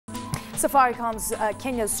Safaricom's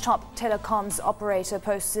Kenya's top telecoms operator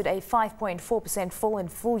posted a 5.4% fall in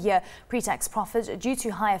full-year pre-tax profit due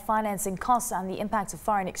to higher financing costs and the impact of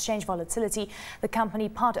foreign exchange volatility. The company,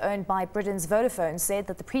 part-owned by Britain's Vodafone, said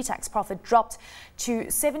that the pre-tax profit dropped to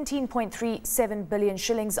 17.37 billion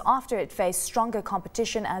shillings after it faced stronger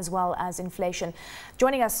competition as well as inflation.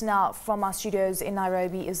 Joining us now from our studios in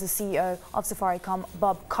Nairobi is the CEO of Safaricom,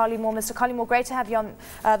 Bob Collymore. Mr. Collymore, great to have you on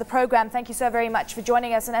the program. Thank you so very much for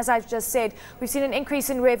joining us. And as I've just said, we've seen an increase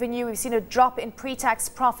in revenue, we've seen a drop in pre-tax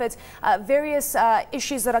profit, various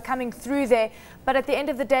issues that are coming through there. But at the end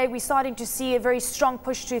of the day, we're starting to see a very strong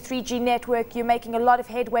push to a 3G network. You're making a lot of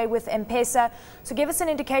headway with M-Pesa. So give us an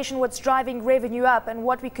indication what's driving revenue up and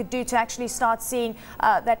what we could do to actually start seeing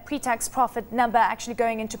that pre-tax profit number actually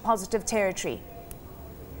going into positive territory.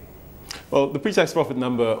 Well, the pre-tax profit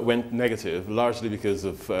number went negative, largely because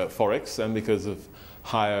of Forex and because of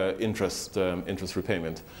higher interest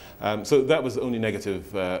repayment. So that was the only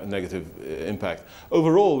negative impact.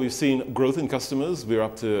 Overall, we've seen growth in customers. We're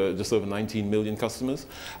up to just over 19 million customers.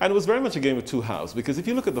 And it was very much a game of two halves, because if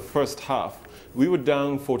you look at the first half, we were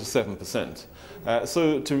down 4 to 7%.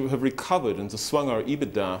 So to have recovered and to swung our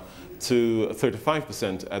EBITDA to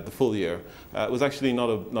 35% at the full year was actually not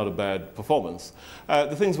a bad performance.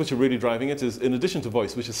 The things which are really driving it is, in addition to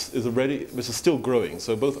voice, which is still growing,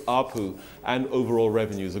 so both ARPU and overall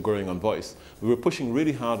revenues are growing on voice. We were pushing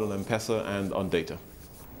really hard on M-Pesa and on data.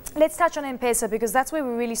 Let's touch on M-Pesa, because that's where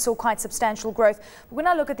we really saw quite substantial growth. When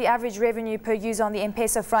I look at the average revenue per user on the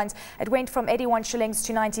M-Pesa front, it went from 81 shillings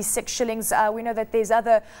to 96 shillings. We know that there's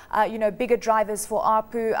other, bigger drivers for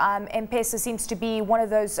ARPU. M-Pesa seems to be one of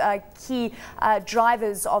those key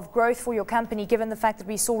drivers of growth for your company, given the fact that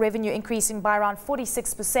we saw revenue increasing by around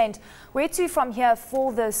 46%. Where to from here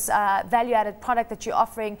for this value-added product that you're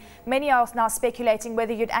offering? Many are now speculating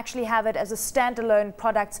whether you'd actually have it as a standalone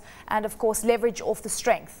product and, of course, leverage off the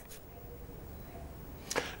strength.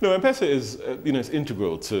 No, M-Pesa is it's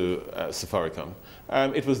integral to Safaricom.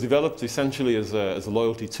 It was developed essentially as a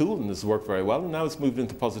loyalty tool, and it's worked very well. And now it's moved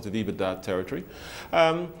into positive EBITDA territory.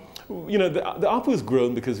 The ARPU has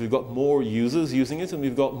grown because we've got more users using it, and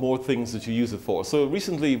we've got more things that you use it for. So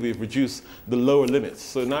recently we've reduced the lower limits.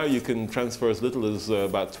 So now you can transfer as little as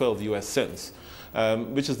about 12 US cents.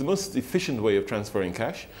 Which is the most efficient way of transferring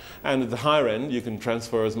cash. And at the higher end, you can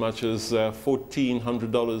transfer as much as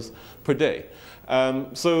 $1,400 per day.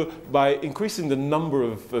 So by increasing the number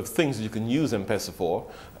of things that you can use M-Pesa for,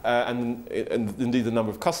 and indeed the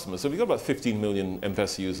number of customers. So we've got about 15 million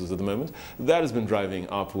M-Pesa users at the moment. That has been driving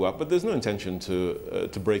ARPU up, but there's no intention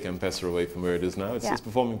to break M-Pesa away from where it is now. It's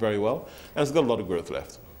performing very well, and it's got a lot of growth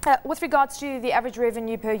left. With regards to the average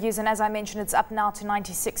revenue per user, and as I mentioned, it's up now to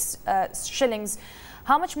 96 shillings.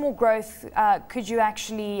 How much more growth could you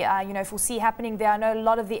actually, foresee happening there? I know a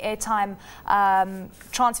lot of the airtime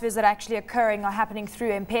transfers that are actually occurring are happening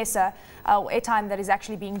through M-Pesa, airtime that is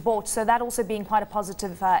actually being bought. So that also being quite a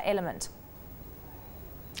positive element.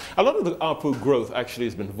 A lot of the ARPU growth actually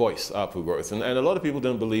has been voice ARPU growth, and a lot of people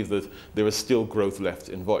don't believe that there is still growth left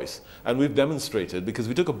in voice. And we've demonstrated, because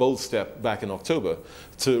we took a bold step back in October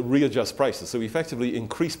to readjust prices. So we effectively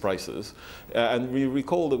increased prices, and we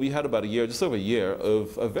recall that we had about just over a year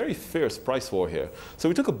of a very fierce price war here. So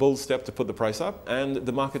we took a bold step to put the price up, and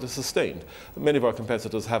the market has sustained. Many of our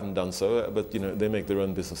competitors haven't done so, but they make their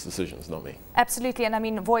own business decisions, not me. Absolutely, and I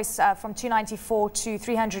mean voice from 294 to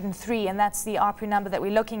 303, and that's the ARPU number that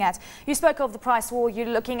we're looking at. You spoke of the price war. You're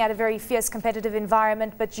looking at a very fierce competitive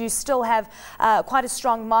environment, but you still have quite a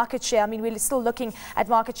strong market share. I mean, we're still looking at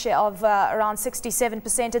market share of around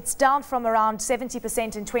 67%. It's down from around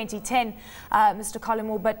 70% in 2010, Mr.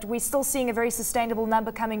 Collymore, but we're still seeing a very sustainable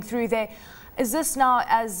number coming through there. Is this now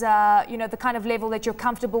as the kind of level that you're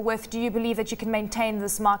comfortable with? Do you believe that you can maintain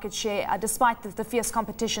this market share despite the fierce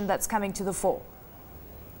competition that's coming to the fore?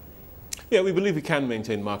 Yeah, we believe we can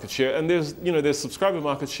maintain market share, and there's subscriber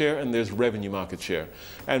market share and there's revenue market share.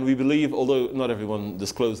 And we believe, although not everyone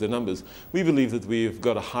disclosed their numbers, we believe that we've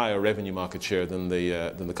got a higher revenue market share than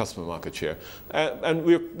the customer market share. And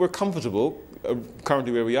we're comfortable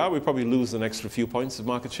currently where we are. We'll probably lose an extra few points of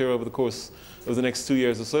market share over the course of the next 2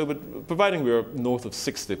 years or so, but providing we're north of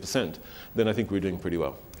 60%, then I think we're doing pretty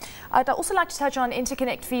well. I'd also like to touch on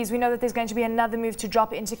interconnect fees. We know that there's going to be another move to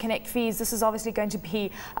drop interconnect fees. This is obviously going to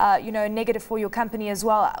be, negative for your company as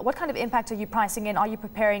well. What kind of impact are you pricing in? Are you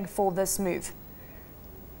preparing for this move?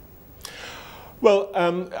 Well,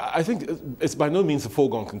 I think it's by no means a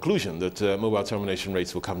foregone conclusion that mobile termination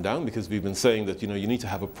rates will come down, because we've been saying that you need to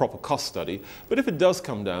have a proper cost study. But if it does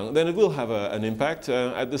come down, then it will have an impact.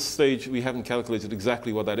 At this stage, we haven't calculated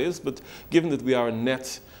exactly what that is, but given that we are a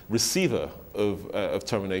net receiver of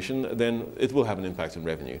termination, then it will have an impact on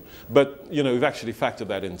revenue. But we've actually factored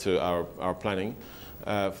that into our planning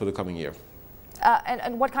for the coming year.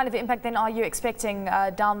 And what kind of impact then are you expecting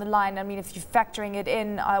down the line? I mean, if you're factoring it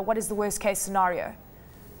in, what is the worst case scenario?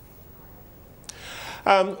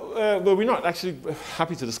 Well, we're not actually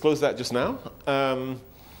happy to disclose that just now.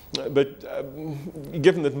 But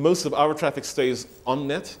given that most of our traffic stays on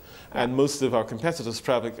net and most of our competitors'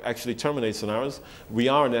 traffic actually terminates on ours, we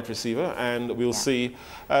are a net receiver, and we'll see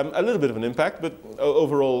a little bit of an impact. But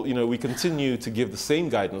overall, we continue to give the same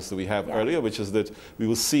guidance that we have earlier, which is that we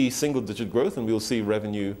will see single-digit growth, and we will see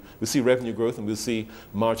revenue growth, and we'll see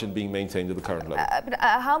margin being maintained at the current level. But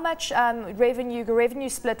how much revenue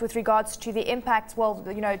split with regards to the impact? Well,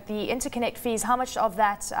 the interconnect fees. How much of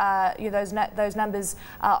that those numbers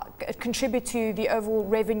contribute to the overall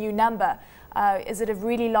revenue number? Is it a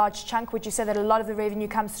really large chunk? Would you say that a lot of the revenue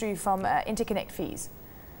comes through from interconnect fees?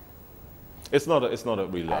 It's not a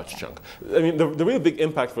really large chunk. I mean, the real big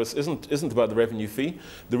impact for us isn't about the revenue fee.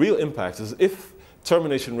 The real impact is if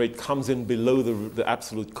termination rate comes in below the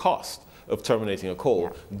absolute cost of terminating a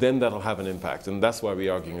call, then that'll have an impact, and that's why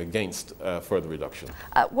we're arguing against further reduction.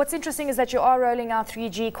 What's interesting is that you are rolling out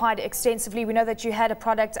 3G quite extensively. We know that you had a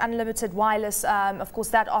product, unlimited wireless, of course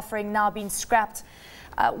that offering now been scrapped.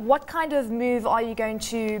 What kind of move are you going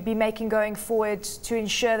to be making going forward to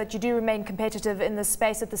ensure that you do remain competitive in this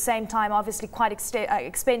space? At the same time, obviously quite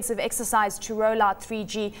expensive exercise to roll out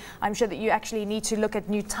 3G. I'm sure that you actually need to look at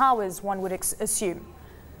new towers, one would assume.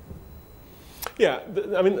 Yeah,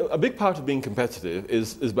 I mean, a big part of being competitive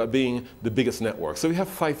is by being the biggest network. So we have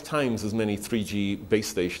 5 times as many 3G base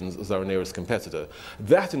stations as our nearest competitor.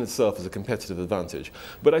 That in itself is a competitive advantage.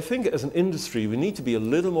 But I think as an industry, we need to be a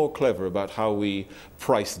little more clever about how we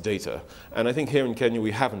price data. And I think here in Kenya,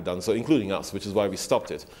 we haven't done so, including us, which is why we stopped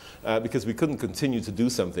it. Because we couldn't continue to do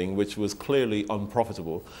something which was clearly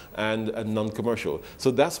unprofitable and non-commercial. So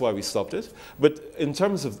that's why we stopped it. But in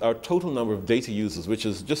terms of our total number of data users, which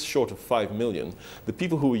is just short of 5 million, the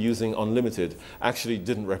people who were using unlimited actually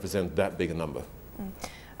didn't represent that big a number.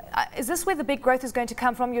 Is this where the big growth is going to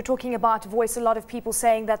come from? You're talking about voice, a lot of people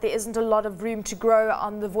saying that there isn't a lot of room to grow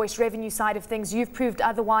on the voice revenue side of things. You've proved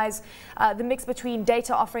otherwise. The mix between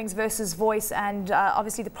data offerings versus voice and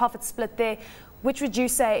obviously the profit split there, which would you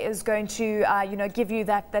say is going to give you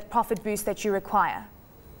that profit boost that you require?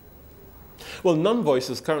 Well, non-voice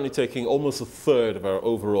is currently taking almost a third of our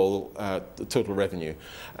overall total revenue.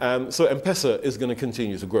 So M-Pesa is going to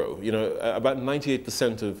continue to grow. About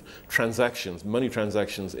 98% of transactions, money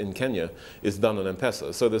transactions in Kenya is done on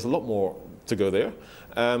M-Pesa. So there's a lot more to go there.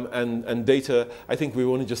 And data, I think we're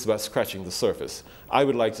only just about scratching the surface. I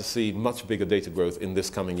would like to see much bigger data growth in this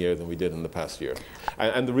coming year than we did in the past year.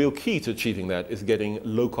 And the real key to achieving that is getting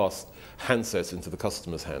low-cost handsets into the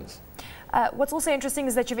customer's hands. What's also interesting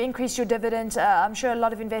is that you've increased your dividend. I'm sure a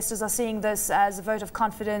lot of investors are seeing this as a vote of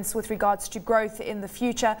confidence with regards to growth in the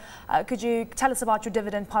future. Could you tell us about your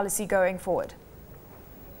dividend policy going forward?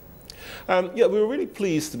 Yeah, we were really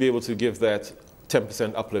pleased to be able to give that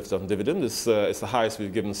 10% uplift on dividend. It's the highest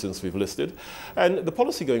we've given since we've listed. And the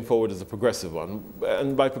policy going forward is a progressive one.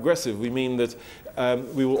 And by progressive, we mean that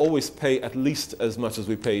we will always pay at least as much as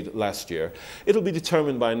we paid last year. It'll be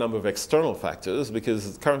determined by a number of external factors,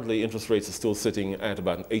 because currently interest rates are still sitting at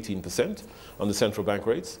about 18% on the central bank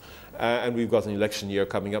rates. And we've got an election year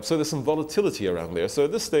coming up. So there's some volatility around there. So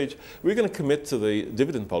at this stage, we're going to commit to the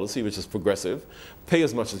dividend policy, which is progressive, pay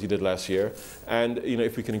as much as you did last year. And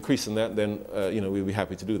if we can increase in that, then we'll be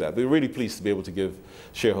happy to do that. We're really pleased to be able to give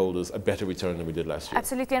shareholders a better return than we did last year.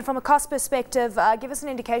 Absolutely. And from a cost perspective, give us an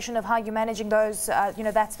indication of how you're managing those,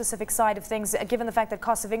 that specific side of things, given the fact that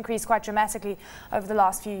costs have increased quite dramatically over the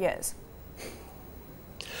last few years.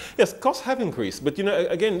 Yes, costs have increased, but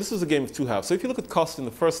again, this is a game of two halves. So if you look at costs in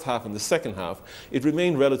the first half and the second half, it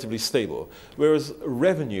remained relatively stable, whereas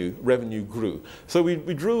revenue grew. So we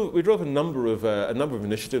drove a number of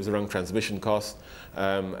initiatives around transmission costs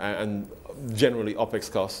and generally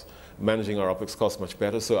OPEX costs, managing our OPEX costs much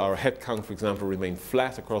better. So our headcount, for example, remained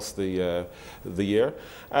flat across the year.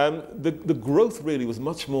 The growth really was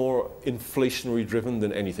much more inflationary driven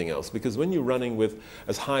than anything else, because when you're running with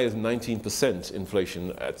as high as 19%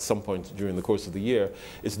 inflation at some point during the course of the year,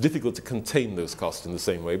 it's difficult to contain those costs in the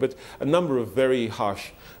same way. But a number of very harsh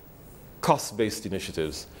cost-based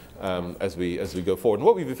initiatives as we go forward. And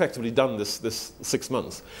what we've effectively done this 6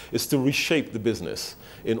 months is to reshape the business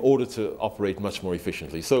in order to operate much more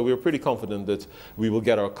efficiently. So we're pretty confident that we will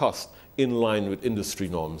get our costs in line with industry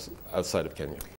norms outside of Kenya.